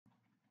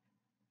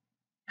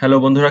Hello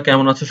বন্ধুরা,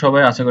 কেমন আছো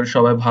সবাই? আশা করি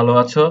সবাই ভালো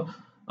আছো।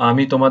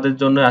 আমি তোমাদের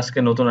জন্য আজকে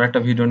নতুন একটা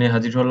ভিডিও নিয়ে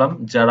হাজির হলাম।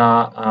 যারা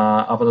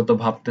আপাতত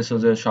ভাবতেছো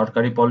যে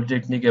সরকারি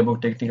পলিটেকনিক এবং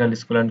টেকনিক্যাল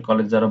স্কুল অ্যান্ড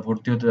কলেজ যারা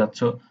ভর্তি হতে যাচ্ছ,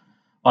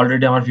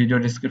 অলরেডি আমার ভিডিও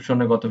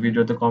ডিসক্রিপশনে গত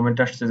ভিডিওতে কমেন্ট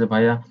আসছে যে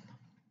ভাইয়া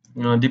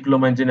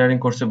ডিপ্লোমা ইঞ্জিনিয়ারিং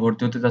কোর্সে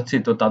ভর্তি হতে যাচ্ছি,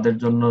 তো তাদের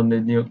জন্য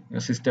নিয়োগ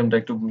সিস্টেমটা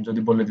একটু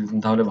যদি বলে দিতেন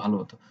তাহলে ভালো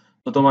হতো।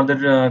 তো তোমাদের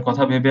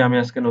কথা ভেবে আমি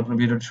আজকে নতুন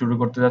ভিডিওটি শুরু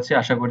করতে যাচ্ছি।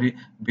 আশা করি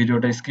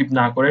ভিডিওটা স্কিপ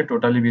না করে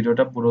টোটালি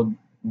ভিডিওটা পুরো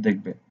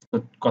দেখবে। তো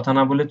কথা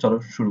না বলে চলো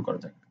শুরু করা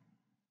যাক।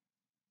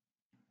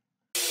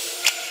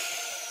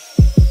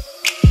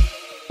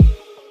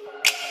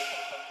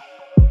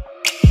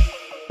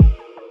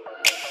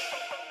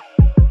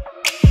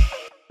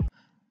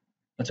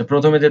 আচ্ছা,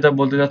 প্রথমে যেটা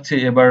বলতে চাচ্ছি,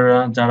 এবার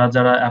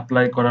যারা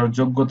এপ্লাই করার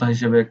যোগ্যতা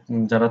হিসেবে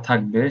যারা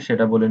থাকবে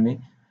সেটা বলে নিই।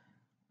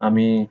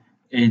 আমি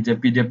এই যে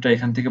পিডিএফটা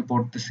এখান থেকে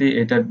পড়তেছি,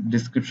 এটা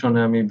ডিসক্রিপশনে,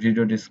 আমি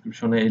ভিডিও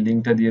ডিসক্রিপশনে এই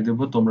লিঙ্কটা দিয়ে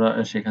দেবো, তোমরা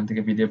সেখান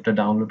থেকে পিডিএফটা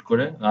ডাউনলোড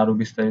করে আরো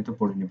বিস্তারিত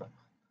পড়ে নিবা।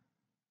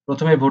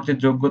 প্রথমে ভর্তির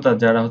যোগ্যতা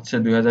যারা হচ্ছে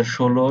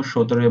 2016,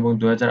 17 এবং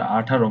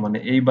 2018 মানে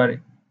এইবার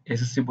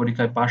এসএসসি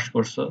পরীক্ষায় পাশ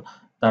করছো,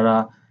 তারা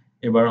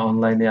এবার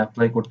অনলাইনে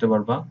অ্যাপ্লাই করতে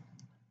পারবা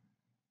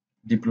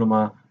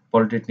ডিপ্লোমা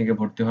পলিটেকনিকে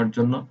ভর্তি হওয়ার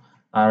জন্য।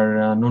 আর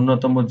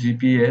ন্যূনতম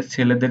জিপিএ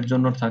ছেলেদের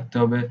জন্য থাকতে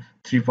হবে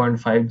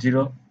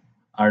 3.50,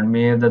 আর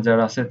মেয়েদের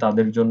যারা আছে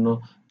তাদের জন্য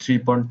 3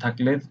 পয়েন্ট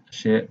থাকলে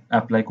সে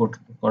অ্যাপ্লাই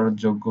করার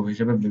যোগ্য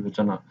হিসেবে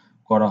বিবেচনা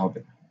করা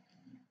হবে।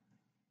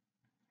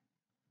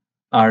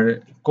 আর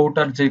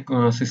কোটার যে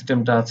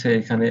সিস্টেমটা আছে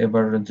এখানে,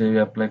 এবার যে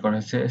অ্যাপ্লাই করা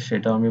হয়েছে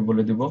সেটাও আমি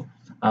বলে দিব।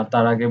 আর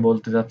তার আগে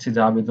বলতে যাচ্ছি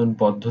যে আবেদন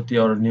পদ্ধতি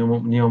আর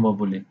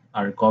নিয়মাবলী,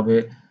 আর কবে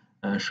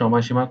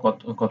সময়সীমা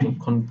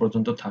কতক্ষণ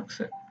পর্যন্ত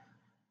থাকছে।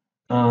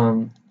 আম,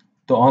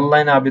 তো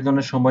অনলাইন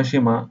আবেদনের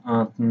সময়সীমা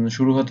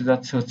শুরু হতে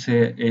যাচ্ছে হচ্ছে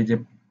এই যে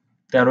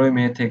 13ই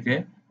মে থেকে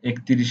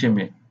 31শে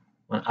মে,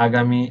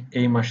 আগামী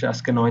এই মাসে,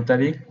 আজকে 9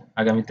 তারিখ,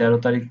 আগামী 13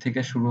 তারিখ থেকে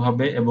শুরু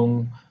হবে এবং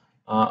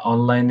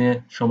অনলাইনে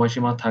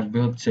সময়সীমা থাকবে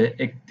হচ্ছে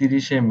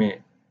 31শে মে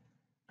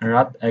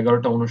রাত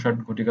 11টা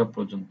 59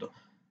 পর্যন্ত।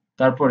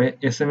 তারপরে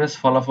এসএমএস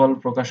ফলাফল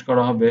প্রকাশ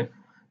করা হবে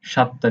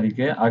 7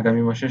 তারিখে,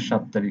 আগামী মাসের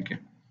 7 তারিখে।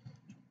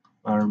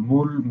 আর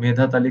মূল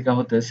মেধা তালিকা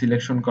হতে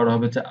সিলেকশন করা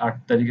হবে যে 8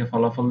 তারিখে,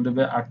 ফলাফল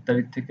দেবে 8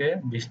 তারিখ থেকে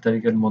 20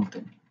 তারিখের মধ্যে।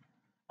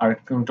 আর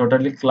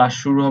টোটালি ক্লাস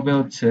শুরু হবে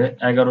হচ্ছে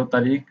 11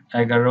 তারিখ,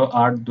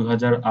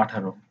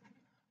 11/8/2018।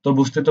 তো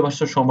বুঝতে তো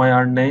পারছো সময়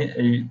আর নেই,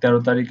 এই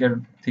 13 তারিখের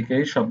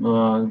থেকেই সব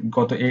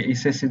গত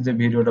এইচএসসি যে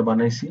ভিডিওটা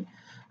বানাইছি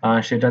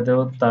সেটাতেও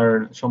তার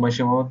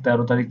সময়সীমা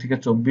 13 তারিখ থেকে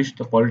 24।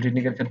 তো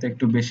পলিটেকনিকের ক্ষেত্রে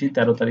একটু বেশি,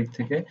 13 তারিখ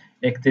থেকে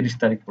 31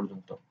 তারিখ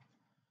পর্যন্ত।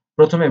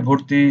 প্রথমে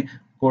ভর্তি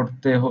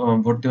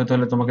হতে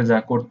হলে তোমাকে যা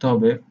করতে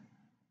হবে,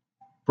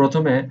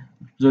 প্রথমে,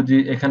 যদি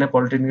এখানে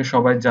পলিটেকনিকে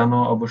সবাই জানো,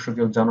 অবশ্য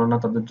কেউ জানো না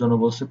তাদের জন্য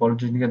বলছি,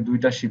 পলিটেকনিকে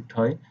 2টা শিফট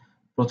হয়,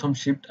 প্রথম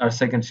শিফট আর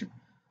সেকেন্ড শিফট।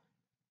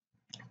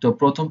 তো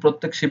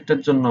প্রত্যেক শিফটের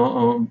জন্য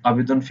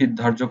আবেদন ফি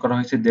ধার্য করা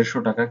হয়েছে 150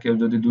 টাকা। কেউ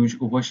যদি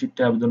উভয়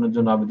শিফটে আবেদনের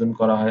জন্য আবেদন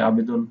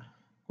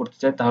করতে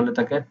চায়, তাহলে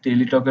তাকে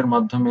টেলিটকের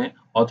মাধ্যমে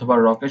অথবা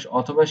রকেশ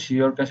অথবা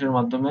শিওর ক্যাশের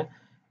মাধ্যমে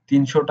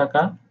 300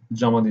 টাকা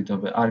জমা দিতে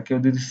হবে। আর কেউ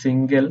যদি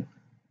সিঙ্গেল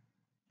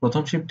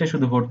প্রথম শিফটে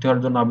শুধু ভর্তি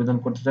হওয়ার জন্য আবেদন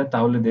করতে চায়,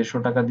 তাহলে 150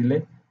 টাকা দিলে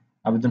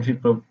আবেদন ফি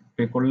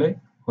পে করলে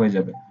হয়ে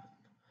যাবে।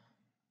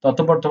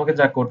 ততপর তোমাকে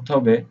যা করতে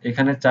হবে,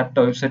 এখানে 4টা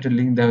ওয়েবসাইটের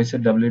লিংক দেওয়া হয়েছে,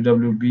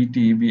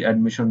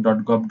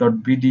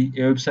 www.btebadmission.gov.bd।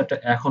 এই ওয়েবসাইটটা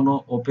এখনো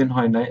ওপেন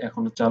হয় নাই,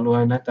 এখনো চালু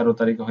হয় নাই, 13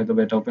 তারিখে হয়তো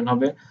এটা ওপেন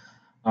হবে।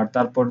 আর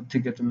তারপর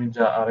থেকে তুমি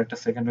যা আরেকটা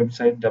সেকেন্ড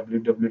ওয়েবসাইট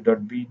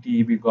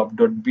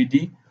www.bteb.gov.bd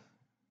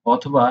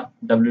অথবা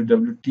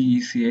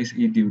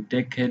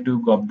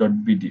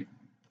www.techedu.gov.bd।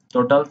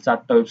 টোটাল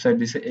 4টা ওয়েবসাইট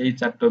দিছে, এই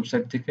 4টা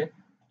ওয়েবসাইট থেকে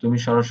তুমি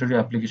সরাসরি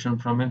অ্যাপ্লিকেশন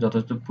ফর্মে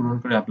যথাযথ পূরণ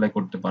করে অ্যাপ্লাই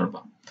করতে পারবা।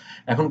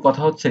 এখন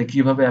কথা হচ্ছে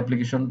কিভাবে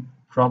অ্যাপ্লিকেশন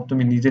ফর্ম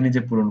তুমি নিজে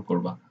নিজে পূরণ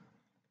করবা।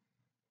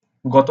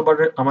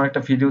 গতবারে আমার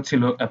একটা ভিডিও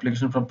ছিল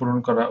অ্যাপ্লিকেশন ফর্ম পূরণ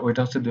করা, ওইটা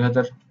হচ্ছে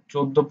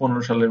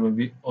 2014-15 সালের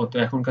মেবি। তো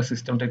এখনকার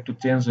সিস্টেমটা একটু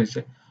চেঞ্জ হয়েছে।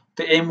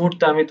 তো এই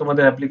মুহূর্তে আমি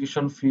তোমাদের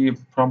অ্যাপ্লিকেশন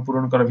ফর্ম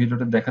পূরণ করা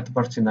ভিডিওটা দেখাতে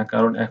পারছি না,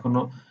 কারণ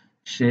এখনো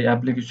সেই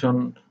অ্যাপ্লিকেশন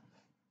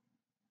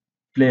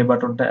প্লে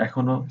বাটনটা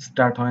এখনো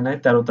স্টার্ট হয় নাই,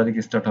 13 তারিখ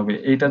স্টার্ট হবে।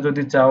 এইটা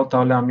যদি চাও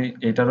তাহলে আমি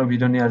এটারও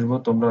ভিডিও নিয়ে আসবো,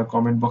 তোমরা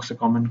কমেন্ট বক্সে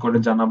কমেন্ট করে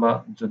জানাবা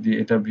যদি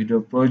এটার ভিডিও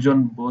প্রয়োজন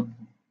বোধ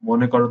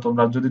মনে করো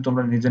তোমরা। যদি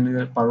তোমরা নিজে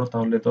নিজে পারো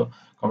তাহলে তো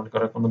কমেন্ট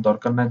করার কোনো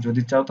দরকার নাই,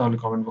 যদি চাও তাহলে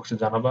কমেন্ট বক্সে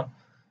জানাবা।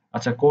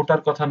 আচ্ছা,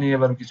 কোটার কথা নিয়ে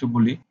এবার কিছু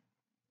বলি।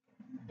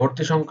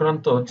 ভর্তি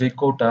সংক্রান্ত যে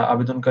কোটা,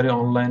 আবেদনকারী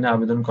অনলাইনে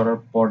আবেদন করার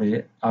পরে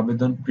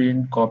আবেদন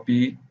প্রিন্ট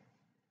কপি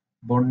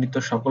বর্ণিত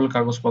সকল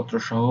কাগজপত্র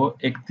সহ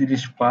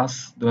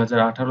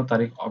 31/5/2018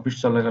 তারিখ অফিস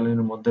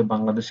চলাকালীনের মধ্যে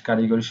বাংলাদেশ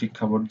কারিগরি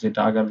শিক্ষা বোর্ড, যেটা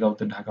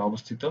আগারগাঁওতে ঢাকা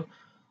অবস্থিত,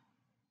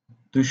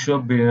 200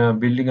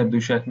 বিল্ডিং এর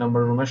 201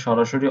 নম্বর রুমে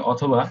সরাসরি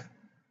অথবা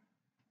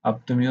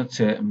তুমি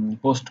হচ্ছে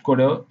পোস্ট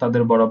করেও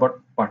তাদের বরাবর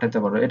পাঠাতে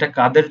পারো। এটা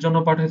কাদের জন্য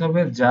পাঠাতে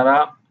হবে? যারা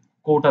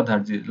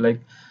কোটাধারী, লাইক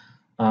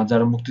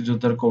যারা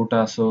মুক্তিযোদ্ধার কোটা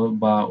আছো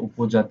বা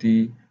উপজাতি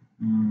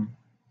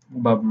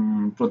বা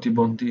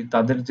প্রতিবন্ধী,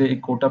 তাদের যে এই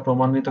কোটা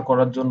প্রমাণিত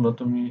করার জন্য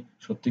তুমি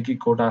সত্যি কি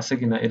কোটা আছে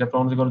কিনা এটা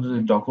প্রমাণিত করার জন্য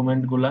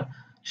ডকুমেন্ট গুলা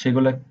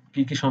সেগুলা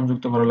কি কি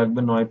সংযুক্ত করা লাগবে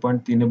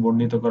 9.3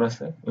 বর্ণিত করা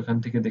আছে, ওইখান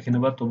থেকে দেখে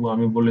নেবা। তবু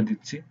আমি বলে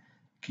দিচ্ছি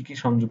কি কি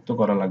সংযুক্ত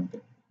করা লাগবে।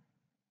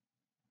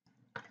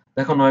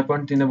 দেখো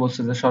 9.3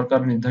 বলছে যে সরকার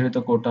নির্ধারিত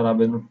কোটার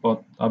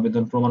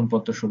আবেদন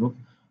প্রমাণপত্র স্বরূপ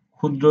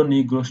ক্ষুদ্র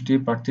নৃগোষ্ঠী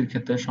প্রার্থীর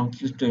ক্ষেত্রে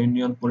সংশ্লিষ্ট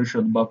ইউনিয়ন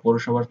পরিষদ বা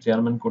পৌরসভার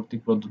চেয়ারম্যান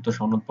কর্তৃক প্রদত্ত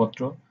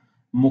সনদপত্র,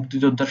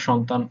 মুক্তিযোদ্ধার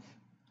সন্তান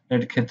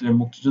এর ক্ষেত্রে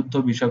মুক্তিযুদ্ধ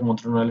বিষয়ক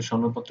মন্ত্রণালয়ের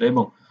সনদপত্র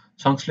এবং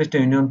সংশ্লিষ্ট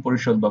ইউনিয়ন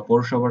পরিষদ বা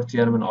পৌরসভার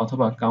চেয়ারম্যান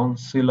অথবা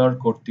কাউন্সিলর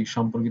কর্তৃক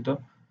সম্পর্কিত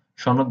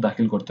সনদ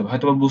দাখিল করতে হবে।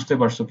 হয়তোবা বুঝতে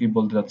পারছো কি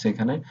বলতে যাচ্ছে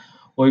এখানে।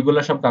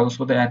 ওইগুলা সব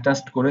কাগজপত্র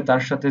অ্যাটাচড করে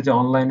তার সাথে যে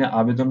অনলাইনে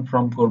আবেদন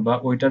ফর্ম করবা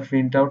ওইটার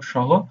প্রিন্ট আউট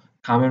সহ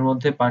খামের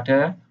মধ্যে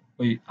পাঠায়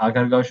ওই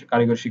আগারগাঁও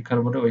কারিগরি শিক্ষার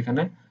বোর্ডে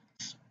ওইখানে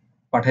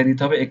পাঠিয়ে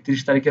দিতে হবে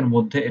 31 তারিখের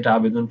মধ্যে। এটা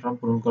আবেদন ফর্ম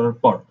পূরণ করার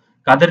পর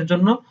কাদের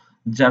জন্য?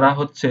 যারা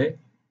হচ্ছে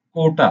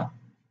কোটা,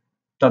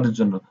 তাদের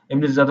জন্য।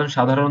 এমনি যারা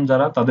সাধারণ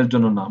যারা তাদের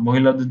জন্য না,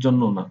 মহিলাদের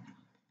জন্য না,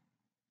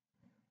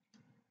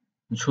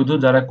 শুধু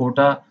যারা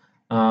কোটা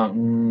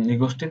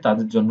নিগোষ্ঠী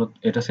তাদের জন্য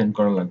এটা সেন্ড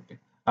করা লাগবে।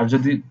 আর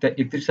যদি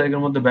 31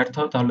 তারিখের মধ্যে ব্যর্থ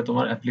হও তাহলে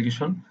তোমার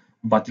অ্যাপ্লিকেশন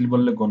বাতিল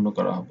বলে গণ্য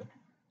করা হবে।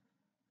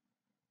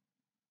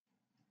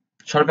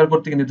 সরকার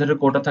কর্তৃক নির্ধারিত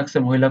কোটা থাকছে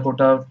মহিলা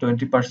কোটা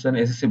 20%,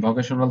 এসএসসি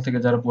ভোকেশনাল থেকে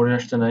যারা পড়ে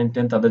আসছে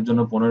 9-10 তাদের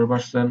জন্য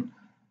 15%,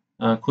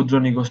 ক্ষুদ্র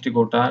নৃগোষ্ঠী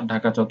কোটা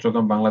ঢাকা,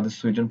 চট্টগ্রাম, বাংলাদেশ,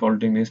 সুইডেন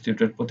পলিটেকনিক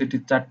ইনস্টিটিউটের প্রতিটি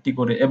 4টি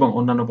করে এবং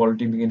অন্যান্য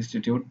পলিটেকনিক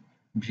ইনস্টিটিউট,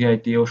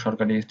 ভিআইটি ও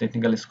সরকারি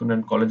টেকনিক্যাল স্কুল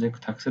অ্যান্ড কলেজে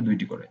থাকছে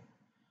 2টি করে।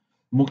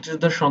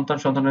 মুক্তিযোদ্ধার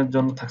সন্তানের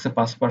জন্য থাকছে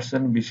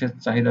 5%, বিশেষ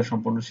চাহিদা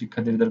সম্পন্ন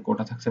শিক্ষার্থীদের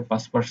কোটা থাকছে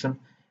 5%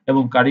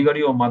 এবং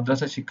কারিগরি ও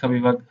মাদ্রাসা শিক্ষা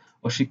বিভাগ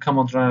ও শিক্ষা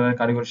মন্ত্রণালয়ের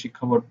কারিগরি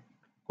শিক্ষা বোর্ড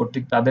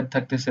কর্তৃক তাদের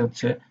থাকতেছে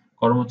হচ্ছে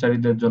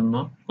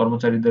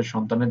কর্মচারীদের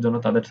সন্তানের জন্য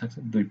তাদের থাকছে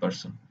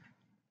 2%।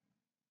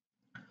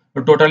 তো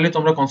টোটালি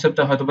তোমরা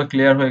কনসেপ্টটা হয়তোবা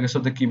ক্লিয়ার হয়ে গেছো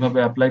যে কিভাবে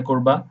অ্যাপ্লাই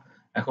করবা।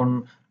 এখন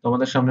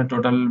তোমাদের সামনে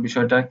টোটাল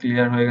বিষয়টা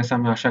ক্লিয়ার হয়ে গেছে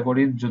আমি আশা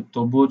করি।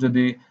 তবুও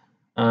যদি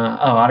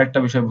আরেকটা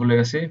বিষয় ভুলে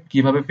গেছি,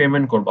 কিভাবে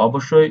পেমেন্ট করবা।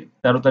 অবশ্যই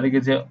 13 তারিখে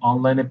যে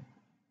অনলাইনে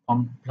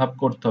ফর্ম ফিল আপ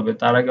করতে হবে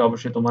তার আগে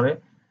অবশ্যই তোমার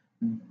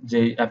যে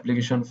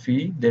অ্যাপ্লিকেশন ফি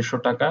 150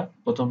 টাকা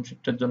প্রথম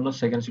শিফটের জন্য,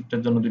 সেকেন্ড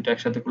শিফটের জন্য দুইটা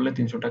একসাথে করলে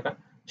 300 টাকা,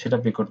 সেটা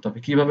পে করতে হবে।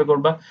 কিভাবে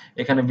করবা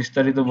এখানে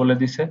বিস্তারিত বলে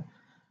দিছে।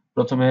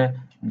 প্রথমে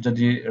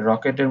যদি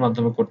রকেটের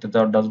মাধ্যমে করতে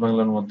চাও, ডাচ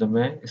বাংলার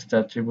মাধ্যমে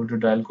 *2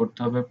 ডায়াল করতে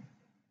হবে।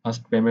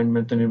 ফার্স্ট পেমেন্ট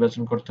মেথড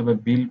নির্বাচন করতে হবে,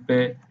 বিল পে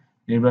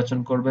নির্বাচন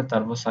করবে।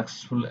 তারপর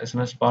সাকসেসফুল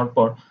এসএমএস পাওয়ার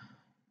পর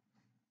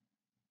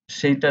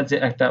সেইটা যে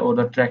একটা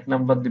ওরা ট্র্যাক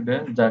নাম্বার দিবে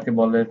যাকে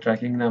বলে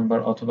ট্র্যাকিং নাম্বার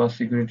অথবা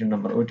সিকিউরিটি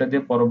নাম্বার, ওইটা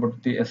দিয়ে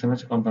পরবর্তী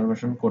এসএমএস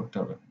কনফার্মেশন করতে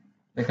হবে।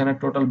 এখানে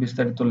টোটাল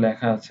বিস্তারিত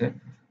লেখা আছে।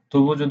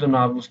 তবুও যদি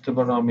না বুঝতে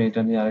পারো আমি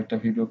এটা নিয়ে আরেকটা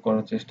ভিডিও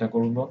করার চেষ্টা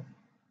করব।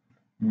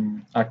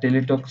 আর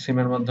টেলিটক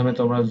সিমের মাধ্যমে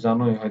তোমরা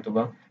জানোই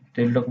হয়তোবা,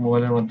 টেলিটক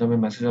মোবাইলের মাধ্যমে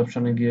মেসেজ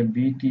অপশনে গিয়ে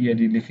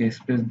বিটিএডি লিখে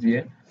স্পেস দিয়ে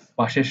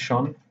পাশের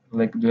সন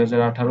লাইক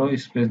 2018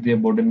 স্পেস দিয়ে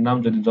বোর্ডের নাম,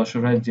 যদি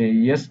যশোর হয়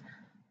জেইএস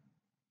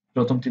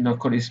প্রথম 3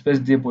 অক্ষর স্পেস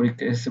দিয়ে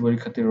এসএসসি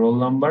পরীক্ষার্থীর রোল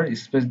নাম্বার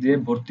স্পেস দিয়ে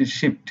ভর্তির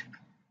শিফট,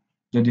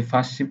 যদি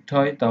ফার্স্ট শিফট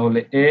হয় তাহলে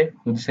এ,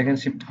 যদি সেকেন্ড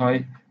শিফট হয়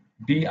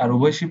বি, আর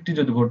উভয় শিফটই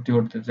যদি ভর্তি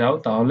হতে চাও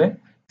তাহলে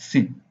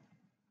সি।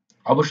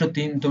 অবশ্য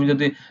তুমি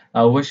যদি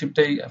উভয়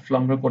শিফটটাই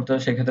ফর্ম করতে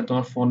হয় সেক্ষেত্রে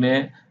তোমার ফোনে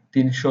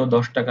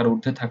 310 টাকার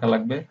ঊর্ধ্বে থাকা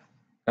লাগবে,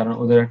 কারণ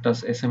ওদের একটা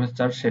এসএমএস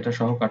চার্জ সেটা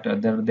সহ কাটে। আর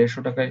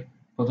 150 টাকায়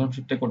প্রথম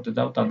শিফটে করতে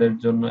চাও তাদের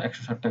জন্য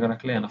 160 টাকা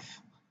রাখলে এনাফ।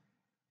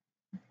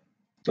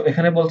 তো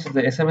এখানে বলছে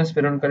যে এসএমএস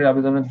প্রেরণকারী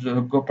আবেদনের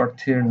যোগ্য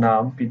প্রার্থীর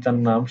নাম, পিতার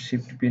নাম,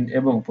 শিফট পিন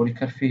এবং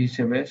পরীক্ষার ফি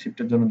হিসেবে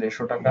শিফটের জন্য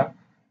 150 টাকা,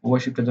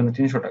 উভয় শিফটের জন্য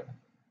 300 টাকা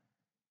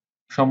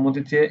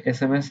সম্মতি চেয়ে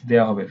এসএমএস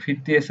দেওয়া হবে।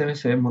 ফিরতি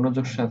এসএমএস এ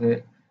মনোযোগের সাথে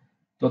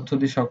তথ্য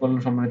দিয়ে সকল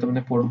সম্মানিত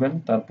মানে পড়বেন।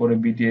 তারপরে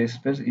BTA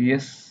space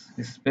ES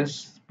space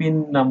pin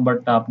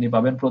নাম্বারটা আপনি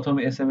পাবেন। প্রথম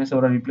এসএমএস এ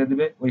ওরা রিপ্লাই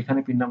দিবে, ওইখানে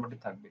পিন নাম্বারটি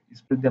থাকবে।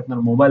 স্পেস দিয়ে আপনার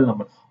মোবাইল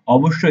নাম্বার,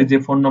 অবশ্যই যে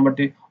ফোন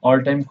নাম্বারটি অল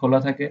টাইম খোলা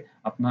থাকে,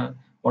 আপনার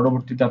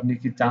পরবর্তীতে আপনি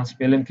কি চান্স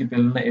পেলেন কি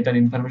পেলেন না এটার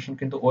ইনফরমেশন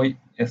কিন্তু ওই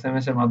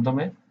এসএমএস এর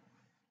মাধ্যমে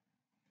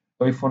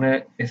ওই ফোনে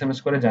এসএমএস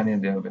করে জানিয়ে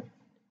দেওয়া হবে।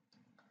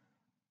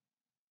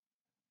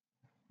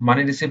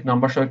 মানি রিসিপ্ট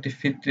নাম্বার সহ একটি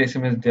ফিরতি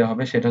এসএমএস দেওয়া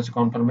হবে, সেটা হচ্ছে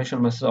কনফার্মেশন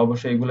মেসেজ।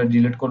 অবশ্যই এগুলো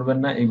ডিলিট করবেন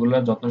না, এগুলো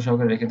যত্ন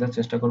সহকারে রেখে দেওয়ার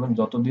চেষ্টা করবেন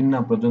যতদিন না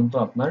পর্যন্ত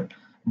আপনার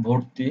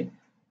ভর্তি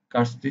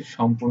কাজটি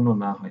সম্পূর্ণ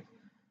না হয়।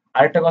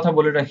 আরেকটা কথা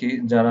বলে রাখি,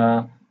 যারা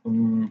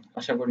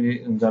আশা করি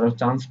যারা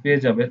চান্স পেয়ে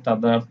যাবে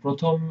তারা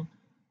প্রথম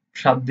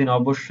 7 দিন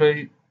অবশ্যই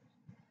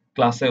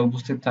ক্লাসে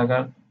উপস্থিত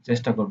থাকার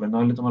চেষ্টা করবে,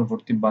 নাহলে তোমার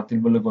ভর্তি বাতিল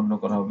বলে গণ্য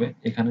করা হবে।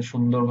 এখানে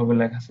সুন্দরভাবে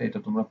লেখা আছে, এটা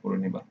তোমরা পড়ে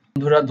নিবা।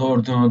 বন্ধুরা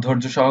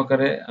ধৈর্য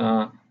সহকারে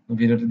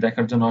ভিডিওটি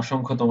দেখার জন্য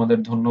অসংখ্য তোমাদের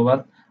ধন্যবাদ।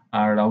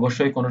 আর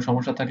অবশ্যই কোনো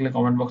সমস্যা থাকলে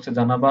কমেন্ট বক্সে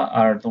জানাবা,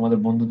 আর তোমাদের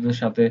বন্ধুদের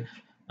সাথে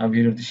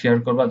ভিডিওটি শেয়ার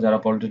করবা যারা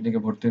পলিটেকনিকে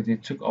ভর্তি হতে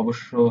ইচ্ছুক।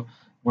 অবশ্য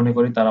মনে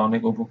করি তারা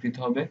অনেক উপকৃত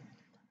হবে।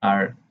 আর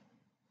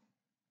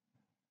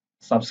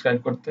সাবস্ক্রাইব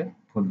করতে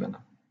ভুলবে না।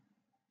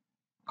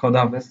 খোদা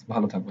হাফেজ,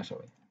 ভালো থাকবে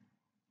সবাই।